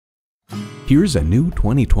Here's a new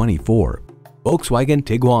 2024 Volkswagen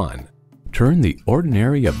Tiguan. Turn the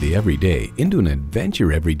ordinary of the everyday into an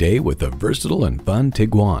adventure every day with a versatile and fun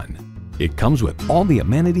Tiguan. It comes with all the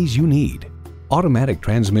amenities you need: automatic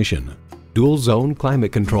transmission, dual zone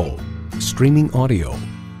climate control, streaming audio,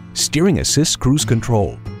 steering assist cruise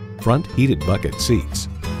control, front heated bucket seats,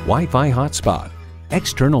 Wi-Fi hotspot,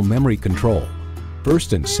 external memory control,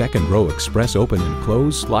 first and second row express open and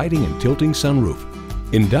close sliding and tilting sunroof,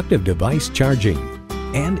 inductive device charging,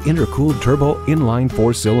 and intercooled turbo inline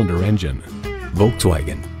 4-cylinder engine.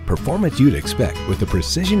 Volkswagen, performance you'd expect with the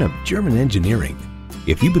precision of German engineering.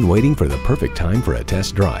 If you've been waiting for the perfect time for a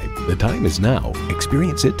test drive, the time is now.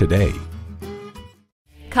 Experience it today.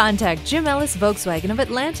 Contact IJim Ellis Volkswagen of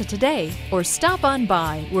Atlanta today or stop on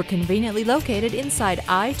by. We're conveniently located inside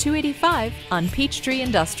I-285 on Peachtree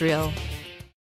Industrial.